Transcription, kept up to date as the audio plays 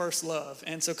first love.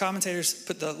 And so commentators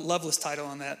put the loveless title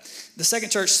on that. The second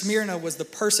church, Smyrna, was the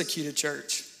persecuted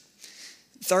church.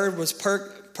 Third was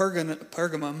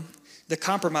Pergamum, the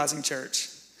compromising church.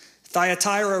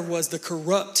 Thyatira was the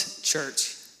corrupt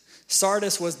church.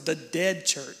 Sardis was the dead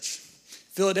church.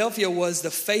 Philadelphia was the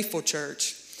faithful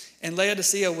church. And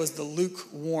Laodicea was the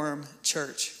lukewarm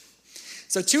church.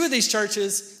 So two of these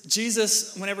churches,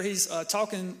 Jesus, whenever he's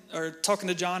talking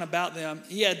to John about them,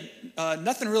 he had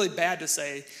nothing really bad to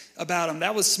say about them.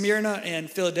 That was Smyrna and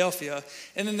Philadelphia.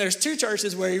 And then there's two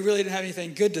churches where he really didn't have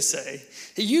anything good to say.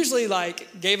 He usually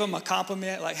gave them a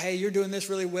compliment, like, hey, you're doing this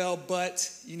really well, but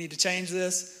you need to change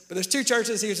this. But there's two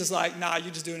churches he was just like, nah,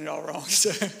 you're just doing it all wrong.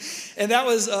 And that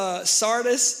was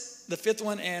Sardis, the fifth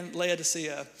one, and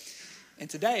Laodicea. And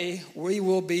today we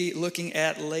will be looking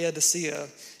at Laodicea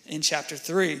in chapter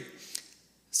 3.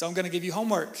 So I'm going to give you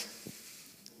homework.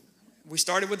 We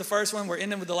started with the first one. We're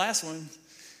ending with the last one.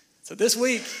 So this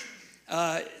week,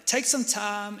 take some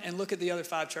time and look at the other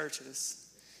 5 churches.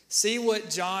 See what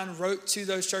John wrote to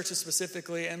those churches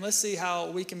specifically, and let's see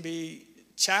how we can be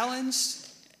challenged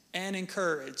and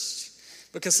encouraged.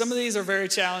 Because some of these are very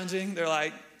challenging. They're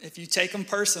like, if you take them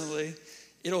personally,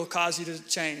 it'll cause you to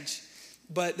change.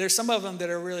 But there's some of them that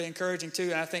are really encouraging too,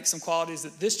 and I think some qualities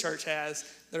that this church has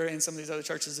that are in some of these other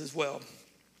churches as well.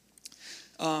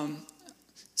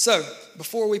 So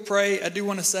before we pray, I do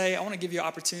want to say, I want to give you an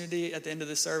opportunity at the end of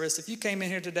this service. If you came in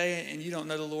here today and you don't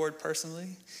know the Lord personally,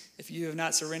 if you have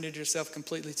not surrendered yourself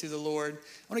completely to the Lord,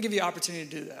 I want to give you an opportunity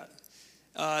to do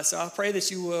that. So I pray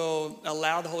that you will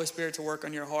allow the Holy Spirit to work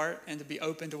on your heart and to be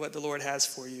open to what the Lord has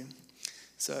for you.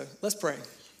 So let's pray.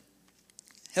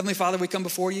 Heavenly Father, we come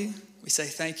before you. We say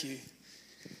thank you.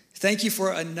 Thank you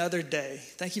for another day.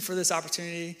 Thank you for this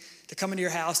opportunity to come into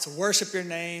your house, to worship your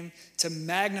name, to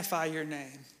magnify your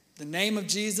name. The name of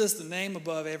Jesus, the name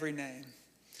above every name.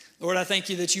 Lord, I thank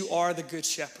you that you are the good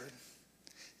shepherd,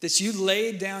 that you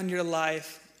laid down your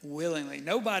life willingly.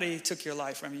 Nobody took your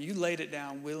life from you. You laid it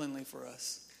down willingly for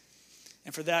us.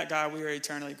 And for that, God, we are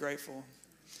eternally grateful.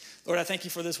 Lord, I thank you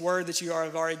for this word that you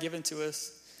have already given to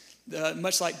us.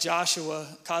 Much like Joshua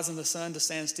causing the sun to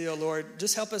stand still, Lord,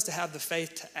 just help us to have the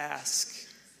faith to ask.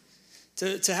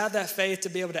 To have that faith to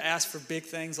be able to ask for big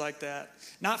things like that.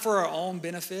 Not for our own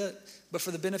benefit, but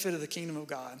for the benefit of the kingdom of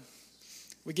God.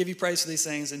 We give you praise for these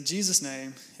things. In Jesus'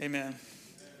 name, amen.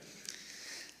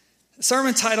 The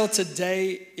sermon title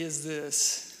today is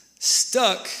this: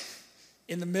 Stuck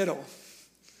in the Middle.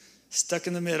 Stuck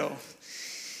in the middle.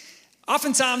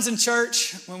 Oftentimes in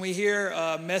church, when we hear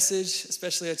a message,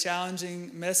 especially a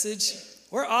challenging message,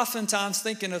 we're oftentimes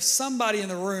thinking of somebody in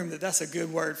the room that's a good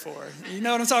word for. You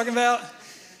know what I'm talking about?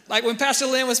 Like when Pastor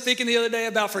Lynn was speaking the other day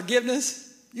about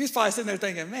forgiveness, you was probably sitting there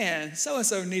thinking, man,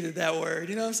 so-and-so needed that word.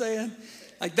 You know what I'm saying?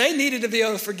 Like they needed to be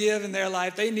able to forgive in their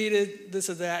life. They needed this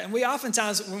or that. And we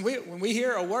oftentimes, when we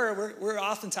hear a word, we're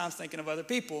oftentimes thinking of other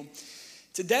people.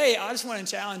 Today, I just want to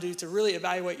challenge you to really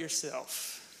evaluate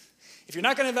yourself. If you're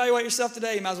not going to evaluate yourself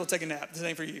today, you might as well take a nap. This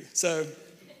ain't for you. So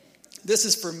this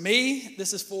is for me.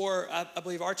 This is for, I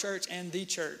believe, our church and the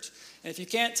church. And if you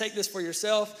can't take this for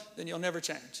yourself, then you'll never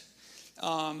change.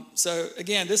 So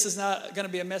again, this is not going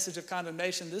to be a message of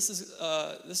condemnation. This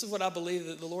is what I believe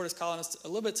that the Lord is calling us a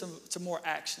little bit to more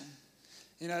action.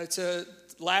 You know, to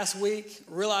last week,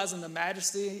 realizing the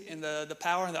majesty and the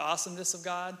power and the awesomeness of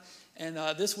God. And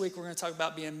this week, we're going to talk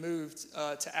about being moved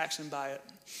to action by it.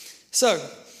 So,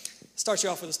 start you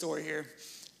off with a story here.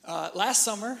 Last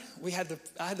summer, I had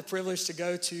the privilege to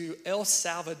go to El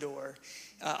Salvador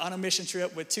on a mission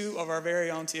trip with 2 of our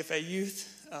very own TFA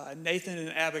youth, Nathan and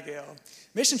Abigail.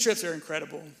 Mission trips are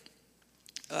incredible.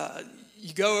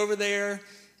 You go over there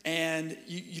and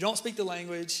you don't speak the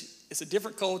language. It's a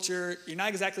different culture. You're not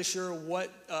exactly sure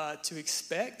what to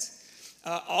expect.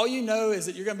 All you know is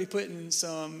that you're going to be put in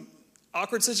some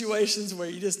awkward situations where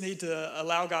you just need to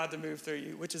allow God to move through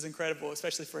you, which is incredible,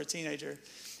 especially for a teenager.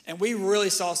 And we really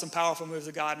saw some powerful moves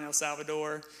of God in El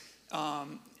Salvador.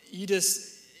 When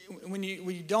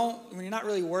you're not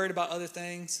really worried about other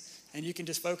things, and you can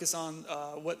just focus on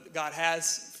what God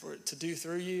has to do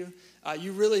through you,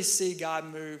 you really see God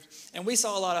move. And we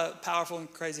saw a lot of powerful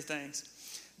and crazy things.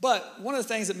 But one of the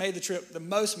things that made the trip the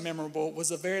most memorable was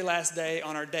the very last day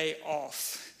on our day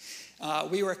off.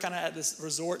 We were kind of at this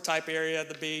resort type area at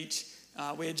the beach.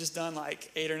 We had just done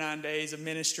like 8 or 9 days of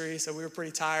ministry, so we were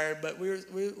pretty tired. But we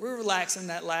were relaxing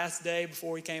that last day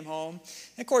before we came home.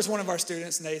 And of course, one of our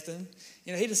students, Nathan,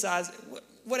 he decides,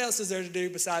 what else is there to do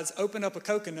besides open up a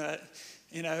coconut?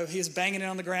 He was banging it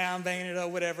on the ground, banging it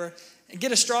up, whatever, and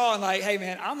get a straw and like, hey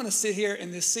man, I'm going to sit here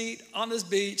in this seat on this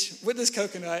beach with this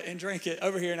coconut and drink it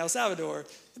over here in El Salvador.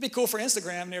 It'd be cool for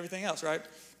Instagram and everything else, right?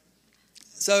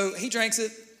 So he drinks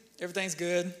it. Everything's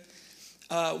good.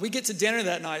 We get to dinner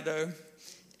that night, though.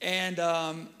 And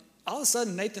all of a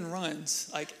sudden, Nathan runs,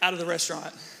 like, out of the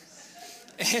restaurant.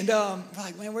 And we're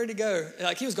like, man, where'd he go?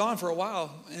 Like, he was gone for a while.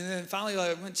 And then finally,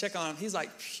 like, went to check on him. He's, like,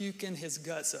 puking his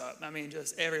guts up. I mean,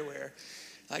 just everywhere.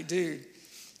 Like, dude,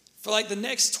 for, like, the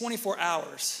next 24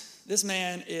 hours, this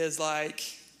man is, like,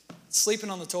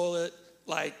 sleeping on the toilet,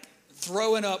 like,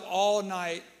 throwing up all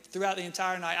night, throughout the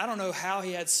entire night. I don't know how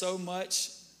he had so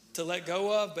much to let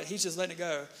go of, but he's just letting it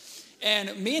go.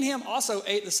 And me and him also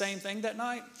ate the same thing that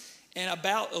night. And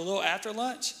about a little after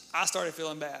lunch, I started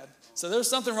feeling bad. So there was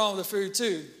something wrong with the food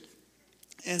too.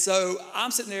 And so I'm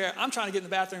sitting there, I'm trying to get in the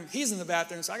bathroom. He's in the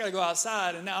bathroom, so I got to go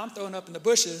outside. And now I'm throwing up in the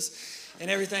bushes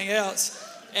and everything else.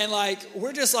 And like,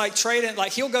 we're just like trading.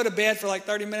 Like, he'll go to bed for like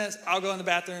 30 minutes. I'll go in the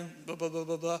bathroom, blah, blah, blah,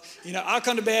 blah, blah. You know, I'll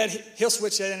come to bed. He'll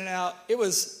switch that in and out. It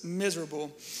was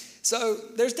miserable. So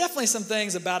there's definitely some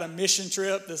things about a mission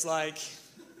trip that's like,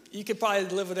 you could probably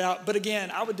live without. But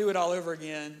again, I would do it all over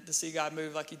again to see God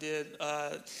move like he did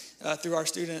through our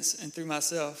students and through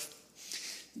myself.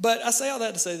 But I say all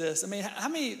that to say this. I mean, how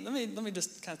many, let me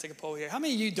just kind of take a poll here. How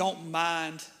many of you don't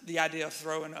mind the idea of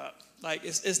throwing up? Like,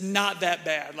 it's not that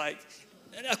bad. Like,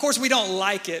 of course, we don't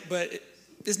like it, but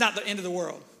it's not the end of the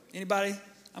world. Anybody?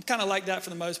 I'm kind of like that for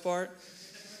the most part.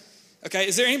 Okay,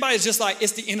 is there anybody that's just like,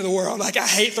 it's the end of the world? Like, I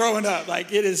hate throwing up.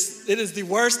 Like, it is the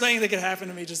worst thing that could happen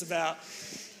to me just about.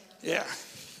 Yeah,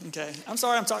 okay. I'm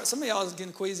sorry I'm talking. Some of y'all is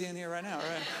getting queasy in here right now,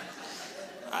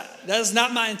 right? That is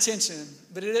not my intention,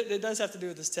 but it does have to do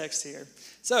with this text here.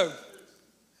 So,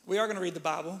 we are going to read the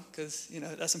Bible because, you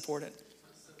know, that's important.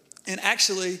 And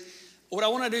actually, what I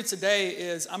want to do today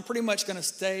is I'm pretty much going to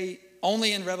stay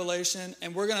only in Revelation,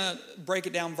 and we're going to break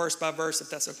it down verse by verse if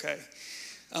that's okay.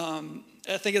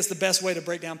 I think it's the best way to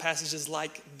break down passages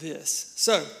like this.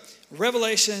 So,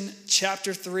 Revelation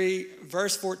chapter 3,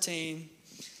 verse 14.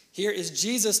 Here is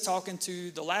Jesus talking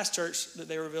to the last church that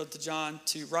they revealed to John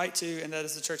to write to, and that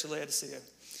is the church of Laodicea.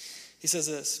 He says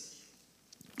this,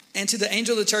 "And to the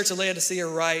angel of the church of Laodicea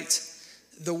write,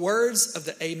 the words of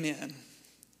the Amen,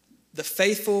 the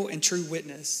faithful and true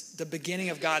witness, the beginning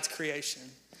of God's creation."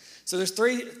 So there's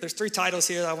three titles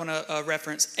here that I want to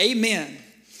reference. Amen.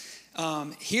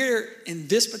 Here in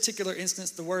this particular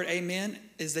instance, the word amen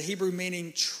is the Hebrew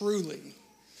meaning truly.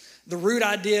 The root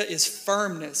idea is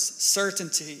firmness,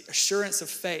 certainty, assurance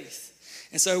of faith.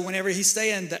 And so whenever he's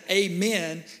saying the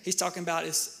amen, he's talking about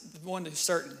is the one who's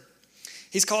certain.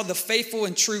 He's called the faithful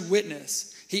and true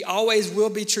witness. He always will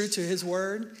be true to his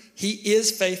word. He is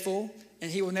faithful,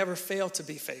 and he will never fail to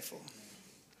be faithful.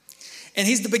 And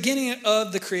he's the beginning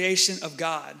of the creation of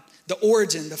God, the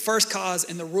origin, the first cause,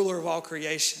 and the ruler of all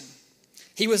creation.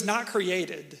 He was not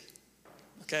created,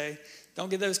 okay? Don't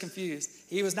get those confused.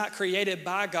 He was not created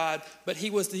by God, but he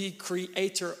was the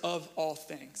creator of all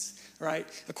things, right?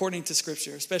 According to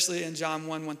Scripture, especially in John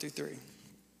 1 through 3.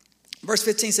 Verse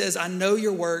 15 says, "I know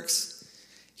your works.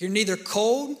 You're neither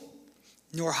cold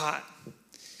nor hot.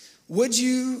 Would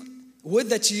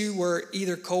that you were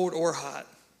either cold or hot.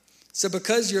 So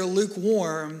because you're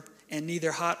lukewarm and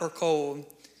neither hot or cold,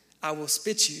 I will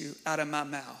spit you out of my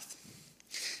mouth."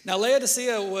 Now,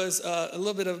 Laodicea was a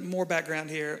little bit of more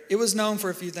background here. It was known for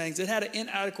a few things. It had an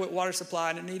inadequate water supply,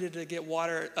 and it needed to get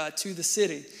water to the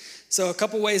city. So a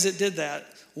couple ways it did that.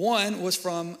 One was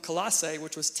from Colossae,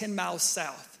 which was 10 miles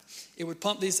south. It would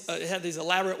pump these, it had these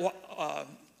elaborate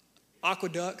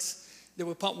aqueducts that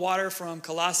would pump water from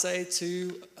Colossae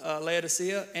to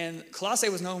Laodicea. And Colossae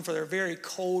was known for their very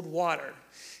cold water.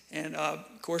 And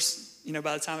of course, you know,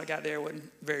 by the time it got there, it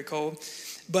wasn't very cold.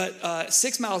 But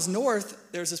 6 miles north,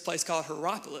 there's this place called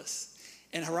Hierapolis.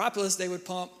 And Hierapolis, they would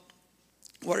pump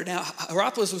water down.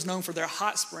 Hierapolis was known for their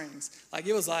hot springs. Like,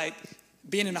 it was like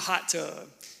being in a hot tub.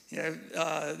 You know,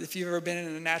 if you've ever been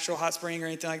in a natural hot spring or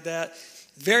anything like that,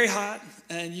 very hot,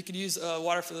 and you could use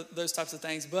water for those types of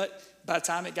things. But by the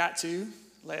time it got to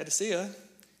Laodicea,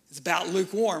 it's about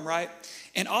lukewarm, right?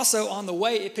 And also on the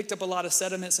way, it picked up a lot of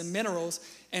sediments and minerals.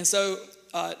 And so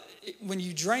when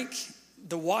you drank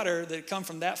the water that had come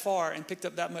from that far and picked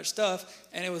up that much stuff,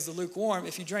 and it was the lukewarm,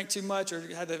 if you drank too much or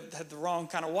had the wrong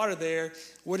kind of water there,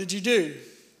 what did you do?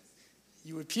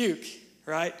 You would puke,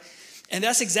 right? And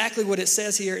that's exactly what it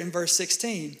says here in verse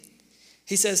 16.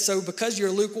 He says, so because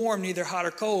you're lukewarm, neither hot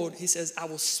or cold, he says, I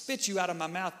will spit you out of my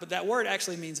mouth. But that word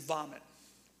actually means vomit.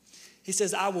 He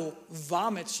says, I will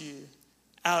vomit you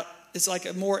out. It's like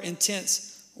a more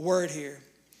intense word here.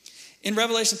 In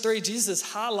Revelation 3, Jesus is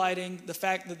highlighting the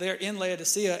fact that they're in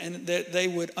Laodicea and that they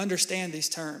would understand these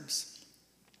terms.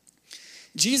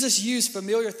 Jesus used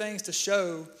familiar things to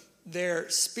show their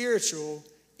spiritual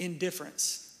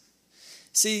indifference.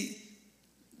 See,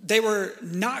 they were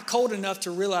not cold enough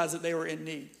to realize that they were in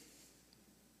need.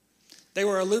 They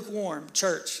were a lukewarm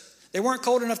church. They weren't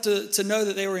cold enough to know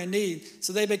that they were in need,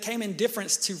 so they became indifferent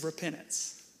to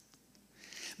repentance.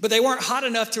 But they weren't hot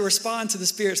enough to respond to the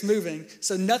Spirit's moving,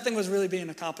 so nothing was really being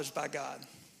accomplished by God.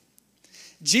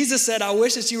 Jesus said, I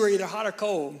wish that you were either hot or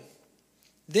cold.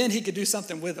 Then he could do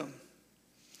something with them.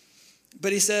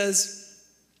 But he says,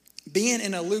 being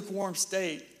in a lukewarm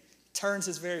state turns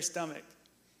his very stomach.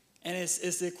 And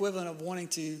it's the equivalent of wanting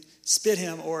to spit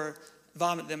him or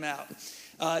vomit them out.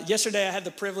 Yesterday, I had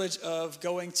the privilege of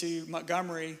going to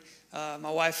Montgomery.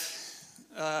 My wife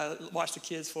watched the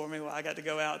kids for me while I got to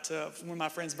go out to one of my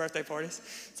friends' birthday parties.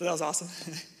 So that was awesome.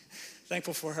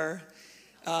 Thankful for her.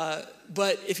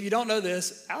 But if you don't know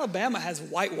this, Alabama has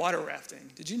white water rafting.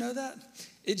 Did you know that?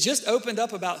 It just opened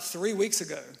up about 3 weeks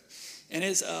ago. And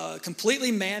it's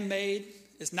completely man-made.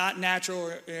 It's not natural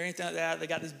or anything like that. They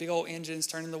got these big old engines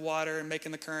turning the water and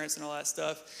making the currents and all that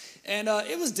stuff. And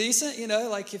it was decent,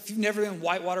 like if you've never been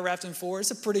whitewater rafting before, it's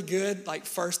a pretty good,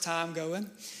 first time going.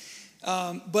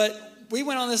 But we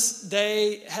went on this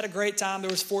day, had a great time. There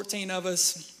was 14 of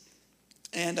us.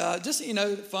 And just,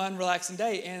 fun, relaxing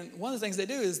day. And one of the things they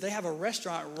do is they have a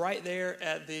restaurant right there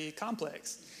at the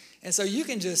complex. And so you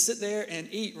can just sit there and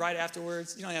eat right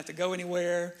afterwards. You don't have to go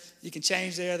anywhere. You can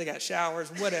change there. They got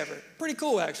showers, whatever. Pretty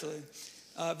cool, actually.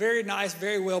 Very nice,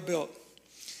 very well built.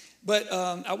 But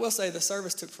I will say the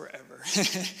service took forever.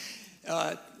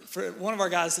 For one of our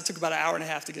guys, it took about an hour and a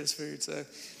half to get his food. So,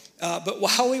 but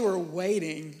while we were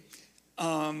waiting,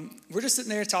 we're just sitting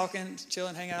there talking,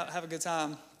 chilling, hanging out, have a good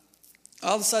time.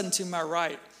 All of a sudden, to my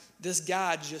right, this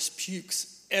guy just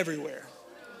pukes everywhere.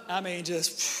 I mean,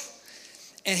 just...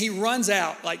 And he runs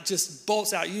out, just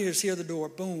bolts out. You just hear the door,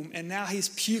 boom. And now he's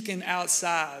puking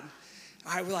outside.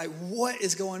 All right, we're like, what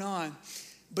is going on?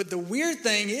 But the weird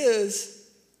thing is,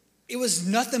 it was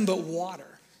nothing but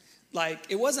water.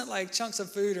 It wasn't like chunks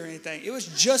of food or anything. It was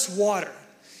just water.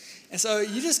 And so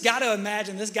you just got to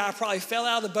imagine this guy probably fell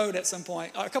out of the boat at some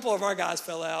point. A couple of our guys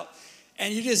fell out.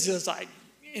 And you just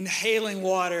inhaling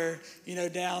water,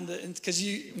 down because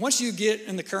once you get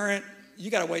in the current, you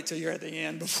got to wait till you're at the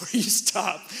end before you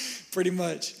stop, pretty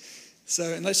much.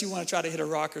 So unless you want to try to hit a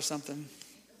rock or something.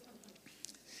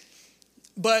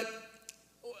 But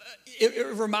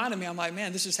it reminded me, I'm like,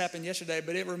 man, this just happened yesterday.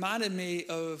 But it reminded me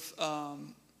of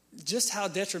just how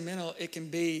detrimental it can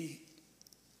be,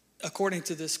 according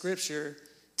to the scripture,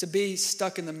 to be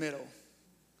stuck in the middle.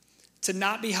 To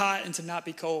not be hot and to not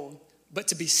be cold, but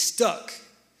to be stuck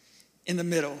in the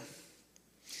middle.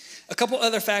 A couple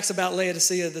other facts about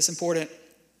Laodicea that's important.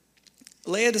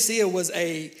 Laodicea was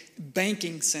a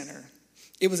banking center.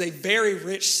 It was a very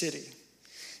rich city.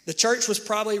 The church was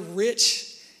probably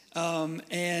rich,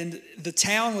 and the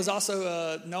town was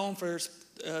also known for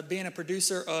being a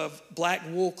producer of black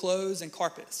wool clothes and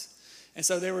carpets. And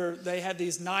so they had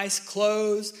these nice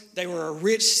clothes. They were a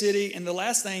rich city. And the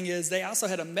last thing is they also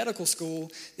had a medical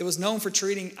school that was known for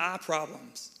treating eye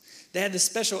problems. They had this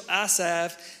special eye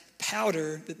salve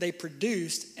powder that they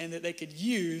produced and that they could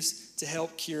use to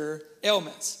help cure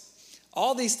ailments.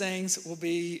 All these things will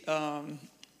be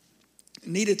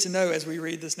needed to know as we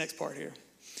read this next part here.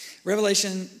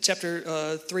 Revelation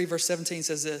chapter 3, verse 17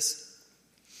 says this.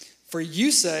 For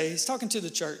you say, he's talking to the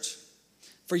church,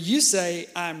 for you say,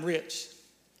 I am rich,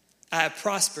 I have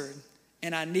prospered,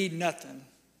 and I need nothing,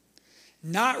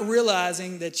 not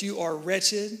realizing that you are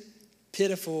wretched,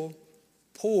 pitiful,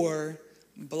 poor,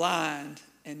 blind,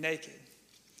 and naked.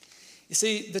 You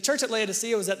see, the church at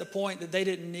Laodicea was at the point that they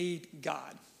didn't need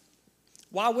God.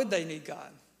 Why would they need God?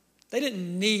 They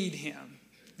didn't need him.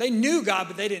 They knew God,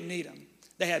 but they didn't need him.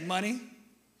 They had money.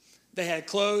 They had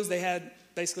clothes. They had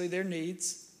basically their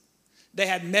needs. They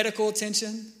had medical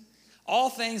attention. All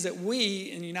things that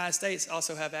we in the United States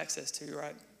also have access to,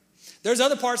 right? There's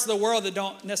other parts of the world that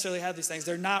don't necessarily have these things.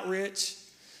 They're not rich.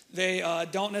 They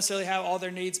don't necessarily have all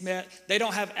their needs met. They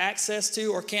don't have access to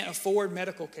or can't afford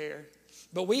medical care.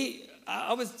 But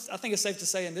I think it's safe to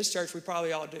say in this church, we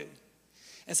probably all do.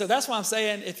 And so that's why I'm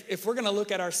saying if we're going to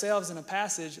look at ourselves in a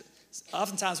passage,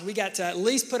 oftentimes we got to at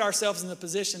least put ourselves in the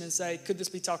position and say, could this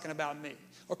be talking about me?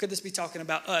 Or could this be talking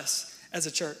about us as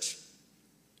a church?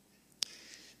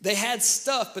 They had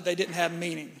stuff, but they didn't have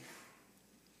meaning.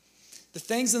 The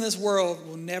things in this world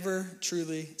will never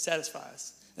truly satisfy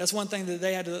us. That's one thing that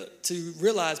they had to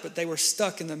realize, but they were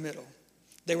stuck in the middle.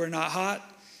 They were not hot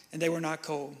and they were not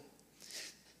cold.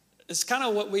 It's kind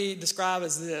of what we describe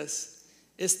as this.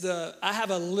 It's I have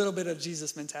a little bit of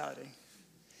Jesus mentality.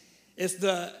 It's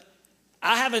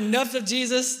I have enough of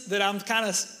Jesus that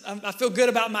I feel good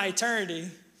about my eternity,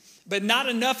 but not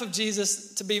enough of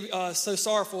Jesus to be so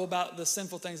sorrowful about the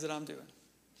sinful things that I'm doing.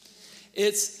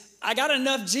 I got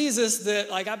enough Jesus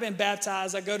that, like, I've been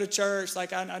baptized, I go to church,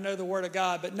 like, I know the Word of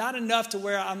God, but not enough to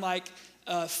where I'm, like,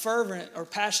 fervent or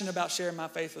passionate about sharing my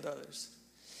faith with others.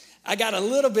 I got a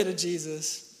little bit of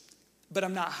Jesus, but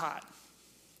I'm not hot.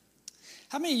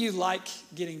 How many of you like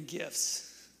getting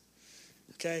gifts?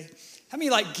 Okay? How many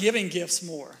like giving gifts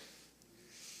more?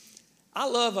 I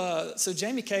love, so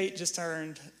Jamie Kate just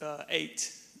turned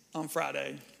 8 on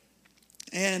Friday.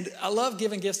 And I love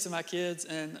giving gifts to my kids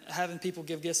and having people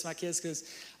give gifts to my kids because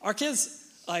our kids,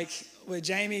 like with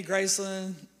Jamie,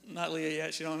 Graceland, not Leah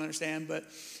yet, she don't understand, but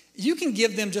you can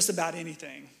give them just about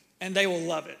anything and they will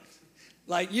love it.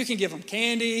 Like you can give them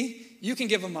candy, you can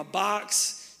give them a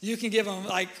box, you can give them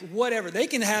like whatever. They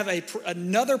can have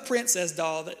another princess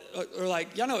doll that, or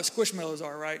like, y'all know what squishmallows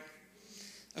are, right?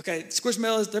 Okay,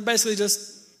 squishmallows, they're basically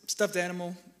just stuffed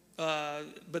animal,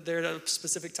 but they're a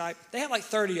specific type. They have like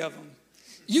 30 of them.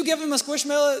 You give them a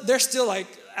squishmallow, they're still like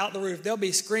out the roof. They'll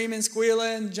be screaming,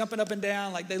 squealing, jumping up and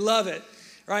down, like they love it,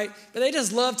 right? But they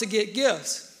just love to get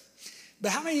gifts.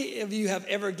 But how many of you have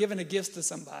ever given a gift to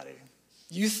somebody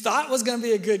you thought was going to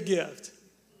be a good gift,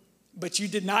 but you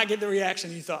did not get the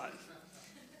reaction you thought?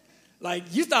 Like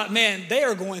you thought, man, they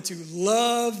are going to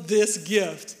love this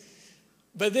gift.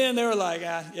 But then they were like,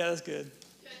 yeah, that's good.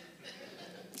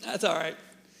 That's all right.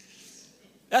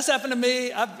 That's happened to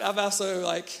me. I've also,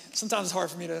 like, sometimes it's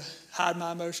hard for me to hide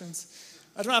my emotions.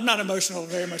 I'm not emotional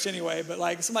very much anyway, but,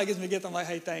 like, if somebody gives me a gift, I'm like,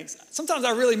 hey, thanks. Sometimes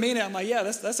I really mean it. I'm like, yeah,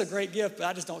 that's a great gift, but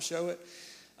I just don't show it.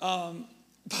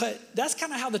 But that's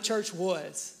kind of how the church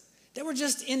was. They were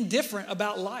just indifferent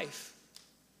about life.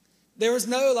 There was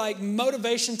no, like,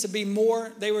 motivation to be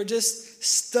more. They were just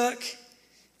stuck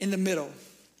in the middle.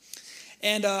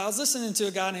 And I was listening to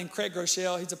a guy named Craig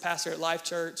Groeschel. He's a pastor at Life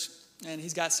Church. And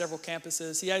he's got several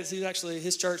campuses.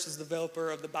 His church is the developer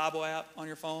of the Bible app on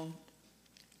your phone.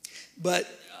 But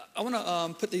I want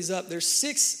to put these up. There's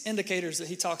 6 indicators that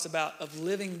he talks about of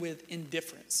living with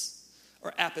indifference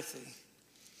or apathy.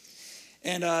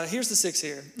 And here's the 6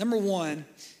 here. Number 1,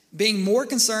 being more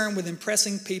concerned with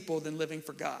impressing people than living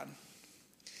for God.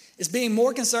 It's being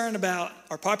more concerned about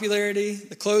our popularity,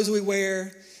 the clothes we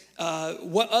wear,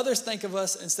 what others think of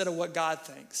us instead of what God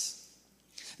thinks.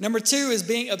 Number 2 is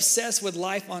being obsessed with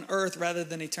life on earth rather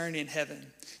than eternity in heaven.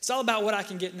 It's all about what I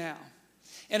can get now.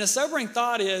 And a sobering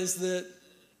thought is that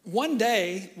one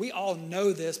day, we all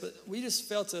know this, but we just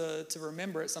fail to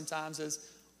remember it sometimes, is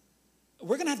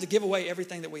we're going to have to give away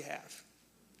everything that we have.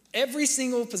 Every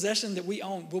single possession that we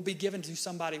own will be given to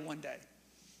somebody one day,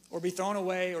 or be thrown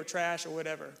away or trash or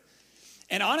whatever.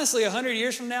 And honestly, 100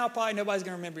 years from now, probably nobody's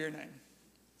going to remember your name.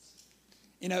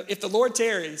 You know, if the Lord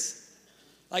tarries,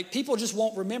 like, people just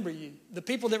won't remember you. The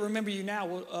people that remember you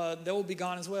now, they will be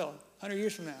gone as well, 100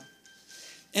 years from now.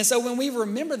 And so when we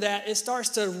remember that, it starts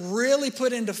to really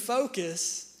put into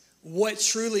focus what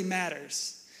truly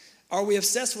matters. Are we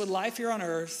obsessed with life here on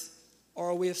earth, or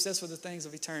are we obsessed with the things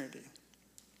of eternity?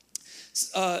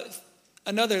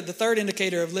 The third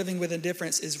indicator of living with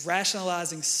indifference is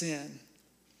rationalizing sin.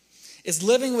 It's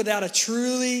living without a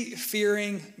truly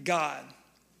fearing God.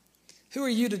 Who are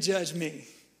you to judge me?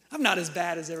 I'm not as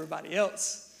bad as everybody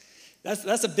else.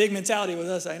 That's a big mentality with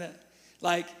us, ain't it?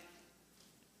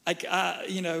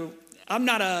 I'm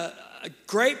not a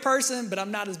great person, but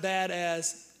I'm not as bad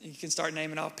as, you can start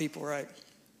naming off people, right?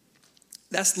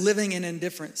 That's living in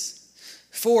indifference.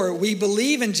 4, we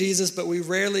believe in Jesus, but we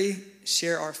rarely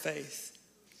share our faith.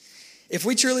 If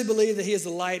we truly believe that he is the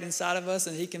light inside of us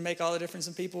and he can make all the difference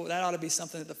in people, that ought to be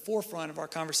something at the forefront of our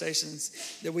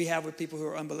conversations that we have with people who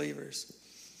are unbelievers.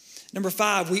 Number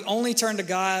 5, we only turn to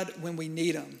God when we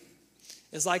need him.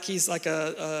 It's like he's like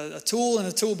a tool in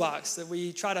a toolbox that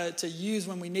we try to use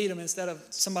when we need him instead of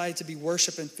somebody to be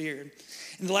worshiped and feared.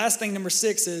 And the last thing, number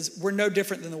 6, is we're no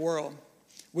different than the world.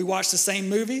 We watch the same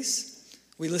movies.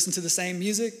 We listen to the same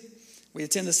music. We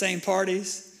attend the same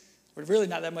parties. We're really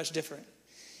not that much different.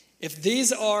 If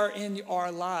these are in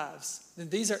our lives, then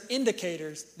these are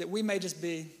indicators that we may just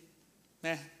be,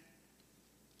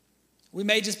 we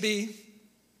may just be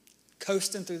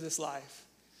coasting through this life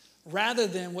rather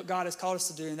than what God has called us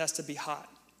to do, and that's to be hot.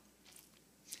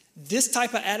 This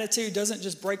type of attitude doesn't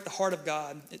just break the heart of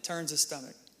God, it turns his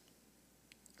stomach.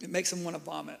 It makes him want to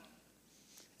vomit.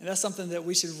 And that's something that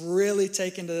we should really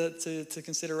take into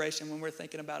consideration when we're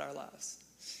thinking about our lives.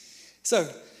 So,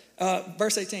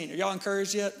 verse 18, are y'all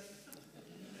encouraged yet?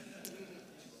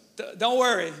 Don't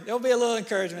worry, there'll be a little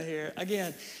encouragement here.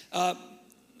 Again,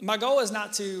 my goal is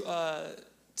not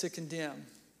to condemn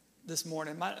this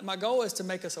morning. My goal is to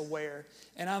make us aware,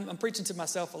 and I'm preaching to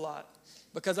myself a lot.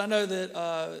 Because I know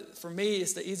that for me,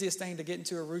 it's the easiest thing to get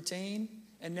into a routine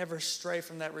and never stray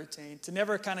from that routine, to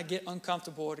never kind of get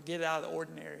uncomfortable or to get out of the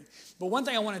ordinary. But one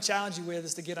thing I want to challenge you with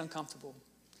is to get uncomfortable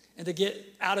and to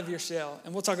get out of your shell.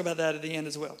 And we'll talk about that at the end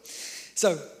as well.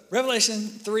 So, Revelation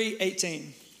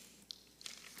 3:18.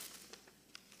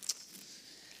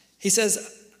 He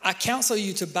says, I counsel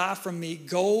you to buy from me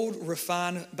gold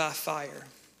refined by fire,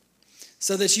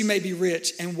 so that you may be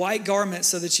rich, and white garments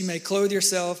so that you may clothe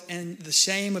yourself, and the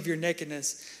shame of your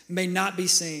nakedness may not be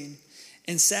seen,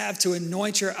 and salve to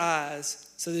anoint your eyes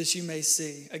so that you may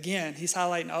see. Again, he's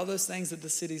highlighting all those things that the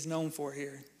city's known for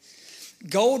here.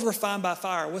 Gold refined by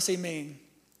fire, what's he mean?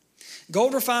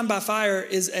 Gold refined by fire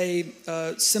is a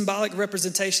symbolic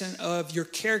representation of your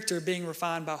character being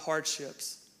refined by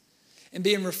hardships and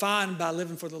being refined by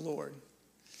living for the Lord,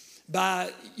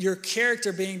 by your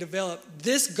character being developed.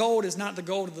 This gold is not the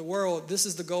gold of the world. This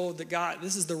is the gold that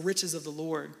this is the riches of the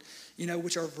Lord,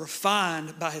 which are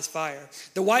refined by his fire.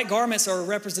 The white garments are a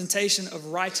representation of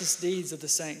righteous deeds of the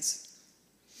saints.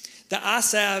 The eye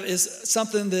salve is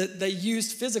something that they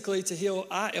used physically to heal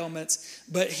eye ailments,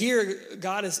 but here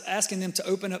God is asking them to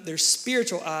open up their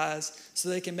spiritual eyes so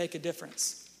they can make a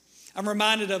difference. I'm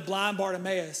reminded of blind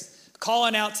Bartimaeus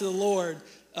calling out to the Lord,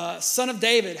 Son of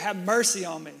David, have mercy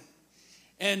on me.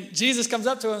 And Jesus comes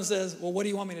up to him and says, well, what do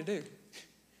you want me to do?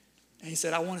 And he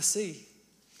said, I want to see.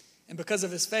 And because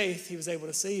of his faith, he was able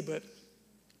to see. But,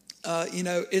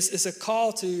 it's a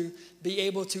call to be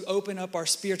able to open up our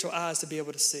spiritual eyes to be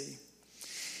able to see.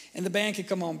 And the band can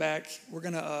come on back. We're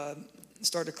going to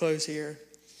start to close here.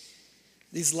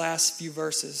 These last few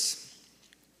verses.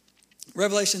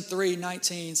 Revelation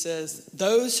 3:19 says,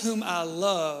 those whom I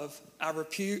love, I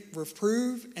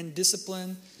reprove and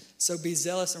discipline, so be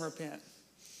zealous and repent.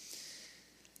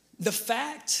 The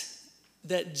fact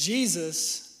that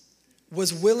Jesus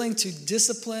was willing to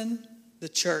discipline the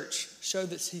church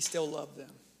showed that he still loved them.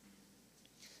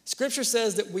 Scripture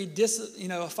says that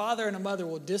a father and a mother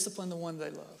will discipline the one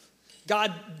they love.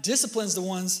 God disciplines the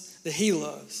ones that he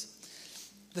loves.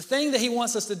 The thing that he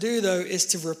wants us to do, though, is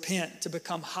to repent, to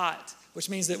become hot, which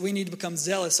means that we need to become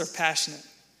zealous or passionate.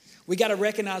 We got to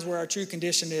recognize where our true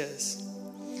condition is.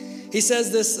 He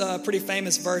says this pretty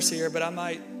famous verse here, but I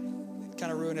might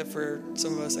kind of ruin it for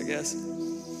some of us, I guess.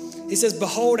 He says,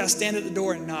 behold, I stand at the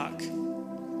door and knock.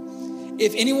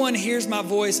 If anyone hears my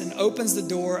voice and opens the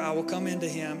door, I will come into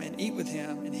him and eat with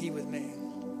him and he with me.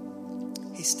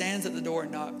 He stands at the door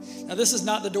and knock. Now, this is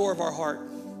not the door of our heart.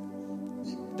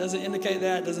 Does it indicate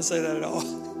that? It doesn't say that at all.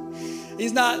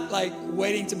 He's not like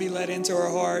waiting to be let into our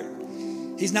heart.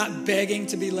 He's not begging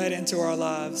to be let into our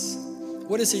lives.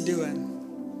 What is he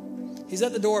doing? He's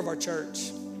at the door of our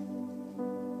church.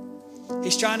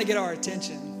 He's trying to get our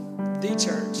attention, the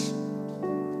church.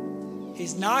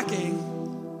 He's knocking.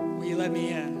 Will you let me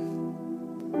in?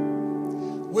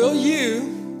 Will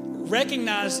you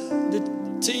recognize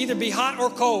to either be hot or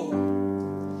cold,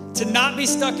 to not be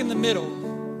stuck in the middle,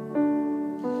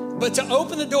 but to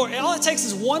open the door? All it takes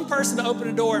is one person to open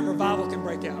the door and revival can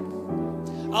break out.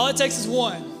 All it takes is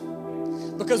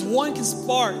one, because one can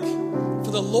spark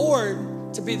for the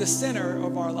Lord to be the center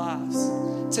of our lives,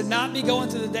 to not be going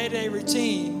through the day-to-day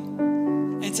routine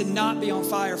and to not be on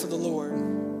fire for the Lord.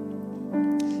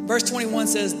 Verse 21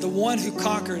 says, the one who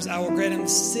conquers, I will grant him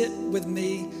sit with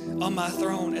me on my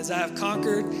throne as I have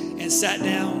conquered and sat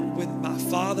down with my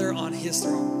Father on his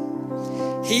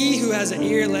throne. He who has an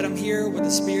ear, let him hear what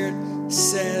the Spirit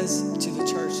says to the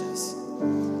churches.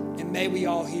 And may we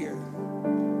all hear.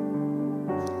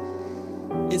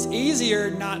 It's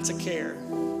easier not to care.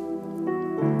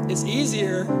 It's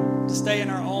easier to stay in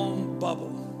our own bubble.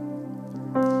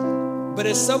 But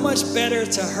it's so much better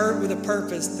to hurt with a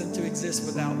purpose than to exist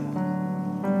without one.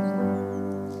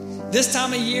 This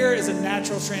time of year is a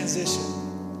natural transition.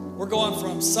 We're going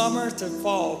from summer to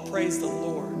fall. Praise the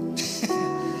Lord.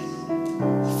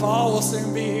 Fall will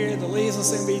soon be here. The leaves will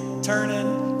soon be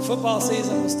turning. Football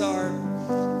season will start.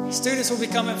 Students will be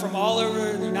coming from all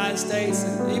over the United States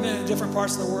and even in different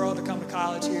parts of the world to come to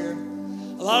college here.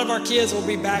 A lot of our kids will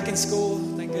be back in school,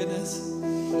 thank goodness.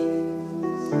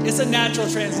 It's a natural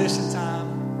transition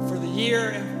time for the year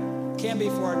and can be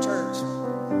for our church.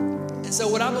 And so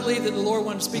what I believe that the Lord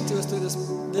wanted to speak to us through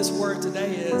this word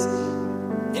today is,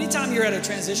 anytime you're at a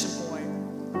transition point,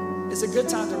 it's a good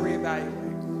time to reevaluate.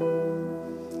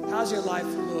 How's your life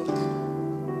look?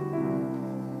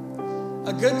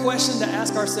 A good question to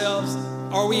ask ourselves,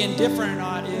 are we indifferent or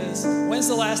not, is, when's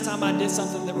the last time I did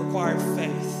something that required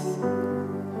faith?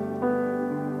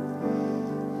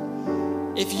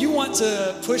 If you want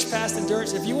to push past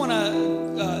endurance, if you want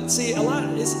to see a lot,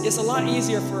 it's a lot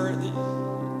easier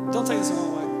don't take this the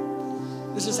wrong way.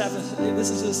 This just happens. This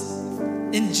is just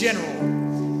in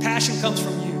general. Passion comes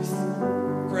from youth,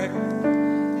 correct?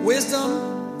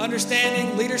 Wisdom,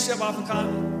 understanding, leadership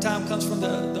oftentimes comes from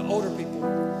the older people.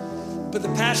 But the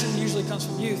passion usually comes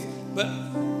from youth. But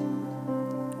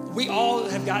we all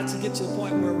have got to get to the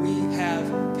point where we have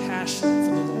passion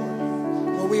for the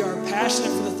Lord, where we are passionate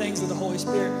for the things of the Holy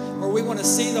Spirit, where we want to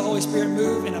see the Holy Spirit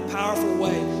move in a powerful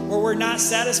way, where we're not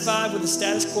satisfied with the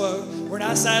status quo, we're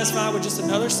not satisfied with just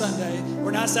another Sunday,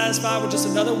 we're not satisfied with just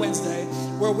another Wednesday,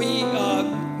 where we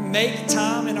make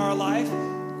time in our life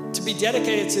to be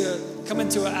dedicated to coming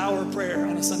to an hour of prayer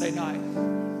on a Sunday night,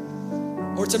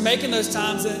 or to making those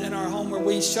times in our home where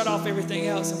we shut off everything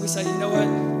else and we say, you know what,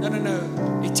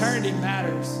 no, eternity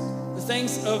matters. The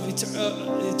things of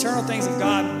the eternal things of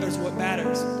God is what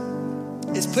matters.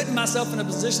 It's putting myself in a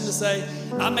position to say,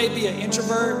 I may be an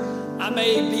introvert, I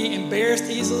may be embarrassed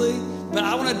easily, but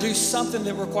I want to do something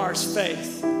that requires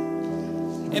faith.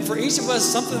 And for each of us,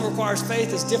 something that requires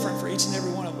faith is different for each and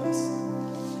every one of us.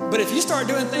 But if you start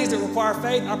doing things that require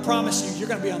faith, I promise you, you're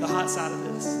going to be on the hot side of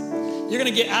this. You're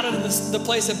going to get out of the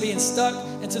place of being stuck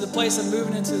into the place of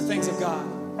moving into the things of God.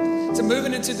 To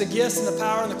moving into the gifts and the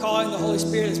power and the calling of the Holy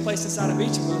Spirit is placed inside of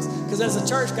each of us. Because as a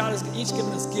church, God has each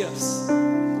given us gifts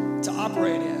to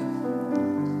operate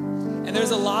in. And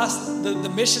there's a lost, the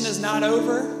mission is not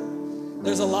over.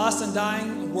 There's a lost and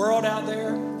dying world out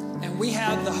there. And we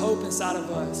have the hope inside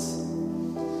of us.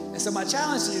 And so my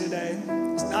challenge to you today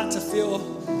is not to feel,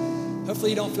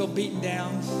 hopefully you don't feel beaten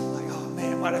down. Like, oh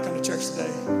man, why did I come to church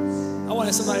today? I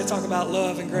wanted somebody to talk about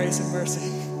love and grace and mercy.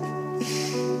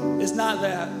 It's not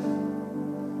that.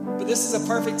 But this is a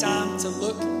perfect time to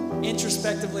look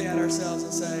introspectively at ourselves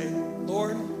and say,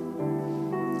 Lord,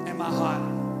 am I hot?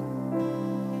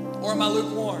 Or am I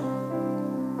lukewarm?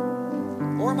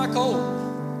 Or am I cold?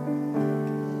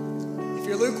 If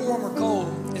you're lukewarm or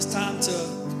cold, it's time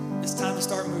to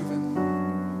start moving.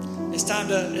 It's time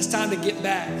to get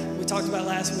back. We talked about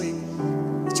last week.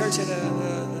 The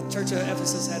church of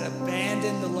Ephesus had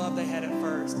abandoned the love they had at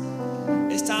first.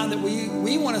 It's time that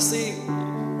we want to see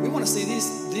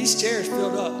these chairs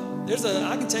filled up.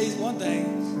 I can tell you one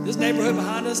thing. This neighborhood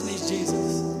behind us needs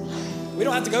Jesus. We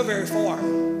don't have to go very far.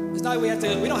 It's not we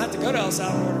don't have to go to El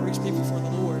Salvador to reach people for the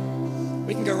Lord.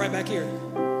 We can go right back here.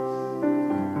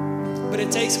 But it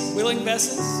takes willing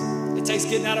vessels. It takes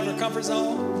getting out of our comfort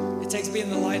zone. It takes being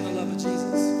the light and the love of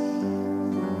Jesus.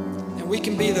 And we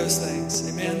can be those things.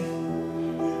 Amen.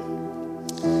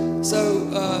 So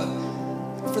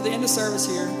for the end of service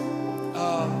here,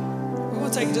 we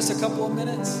want to take just a couple of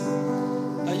minutes.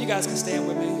 You guys can stand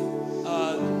with me.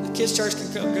 The kids' church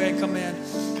can go ahead and come in.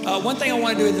 One thing I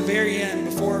want to do at the very end,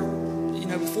 before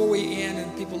we end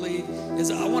and people leave, is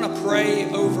I want to pray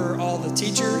over all the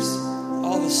teachers,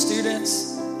 all the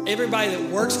students, everybody that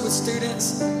works with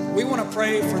students. We want to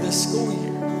pray for this school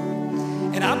year.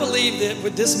 And I believe that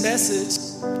with this message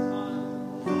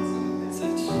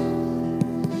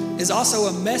is also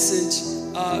a message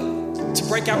to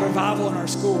break out revival in our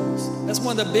schools. That's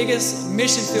one of the biggest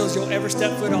mission fields you'll ever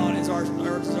step foot on is our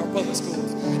public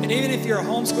schools. And even if you're a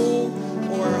homeschool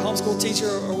or a homeschool teacher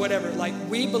or whatever, like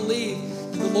we believe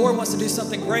the Lord wants to do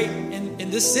something great in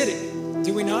this city.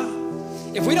 Do we not?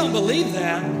 If we don't believe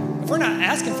that, if we're not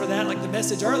asking for that, like the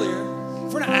message earlier,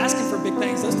 if we're not asking for big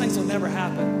things, those things will never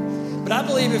happen. But I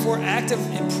believe if we're active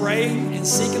in praying and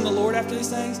seeking the Lord after these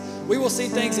things, we will see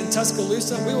things in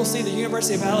Tuscaloosa. We will see the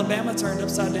University of Alabama turned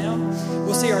upside down.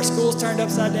 We'll see our schools turned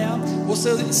upside down. We'll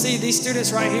see these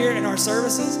students right here in our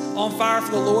services on fire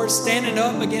for the Lord, standing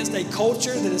up against a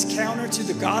culture that is counter to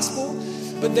the gospel.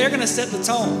 But they're going to set the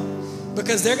tone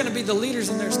because they're going to be the leaders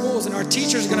in their schools, and our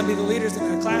teachers are going to be the leaders in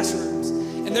their classrooms.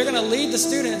 And they're going to lead the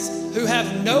students who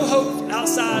have no hope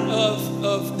outside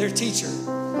of their teacher.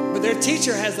 But their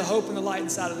teacher has the hope and the light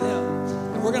inside of them.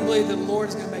 And we're going to believe that the Lord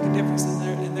is going to make a difference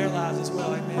in their lives as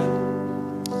well.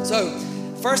 Amen. So,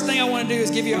 first thing I want to do is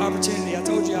give you an opportunity. I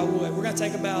told you I would. We're going to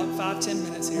take about 5-10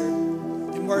 minutes here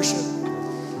in worship.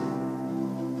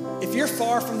 If you're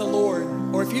far from the Lord,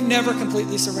 or if you've never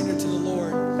completely surrendered to the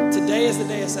Lord, today is the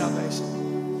day of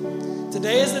salvation.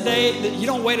 Today is the day that you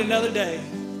don't wait another day.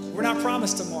 We're not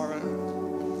promised tomorrow.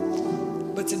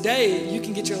 But today, you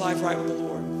can get your life right with the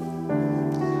Lord.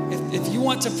 If you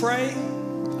want to pray,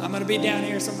 I'm going to be down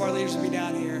here. Some of our leaders will be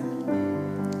down here.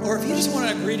 Or if you just want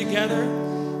to agree together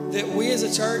that we as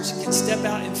a church can step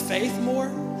out in faith more,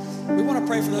 we want to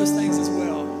pray for those things as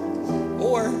well.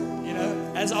 Or,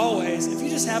 as always, if you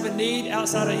just have a need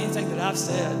outside of anything that I've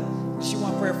said that you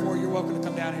want prayer for, you're welcome to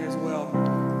come down here as well.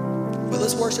 But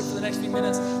let's worship for the next few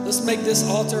minutes. Let's make this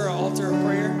altar an altar of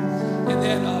prayer. And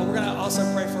then we're going to also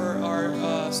pray for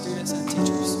our students and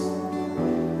teachers.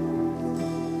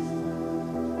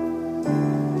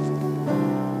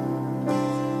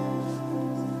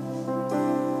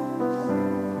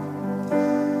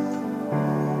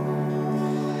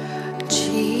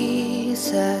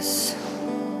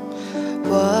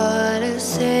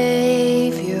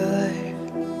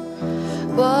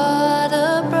 What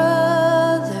a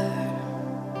brother,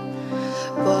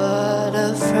 what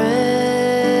a friend,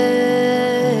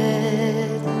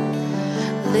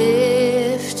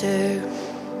 lifter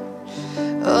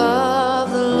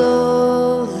of the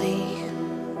lowly.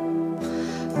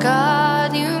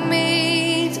 God, you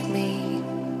meet me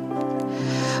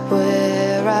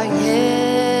where I am.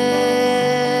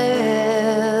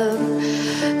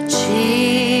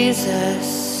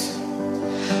 Jesus,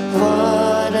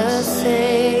 what a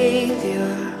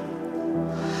Savior,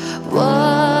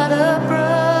 what a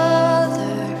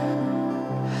brother,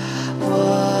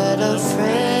 what a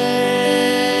friend.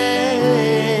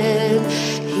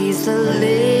 He's the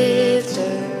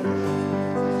lifter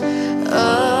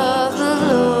of the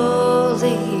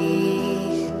lowly.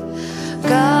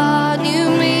 God, you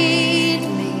meet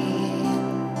me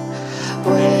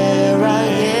where I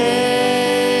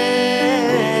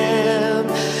am.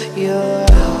 Your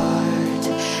heart,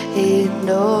 it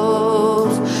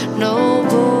knows no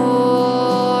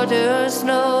borders,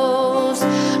 knows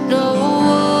no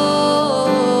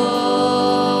walls.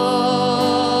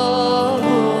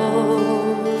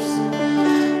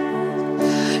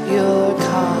 You're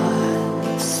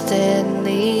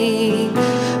constantly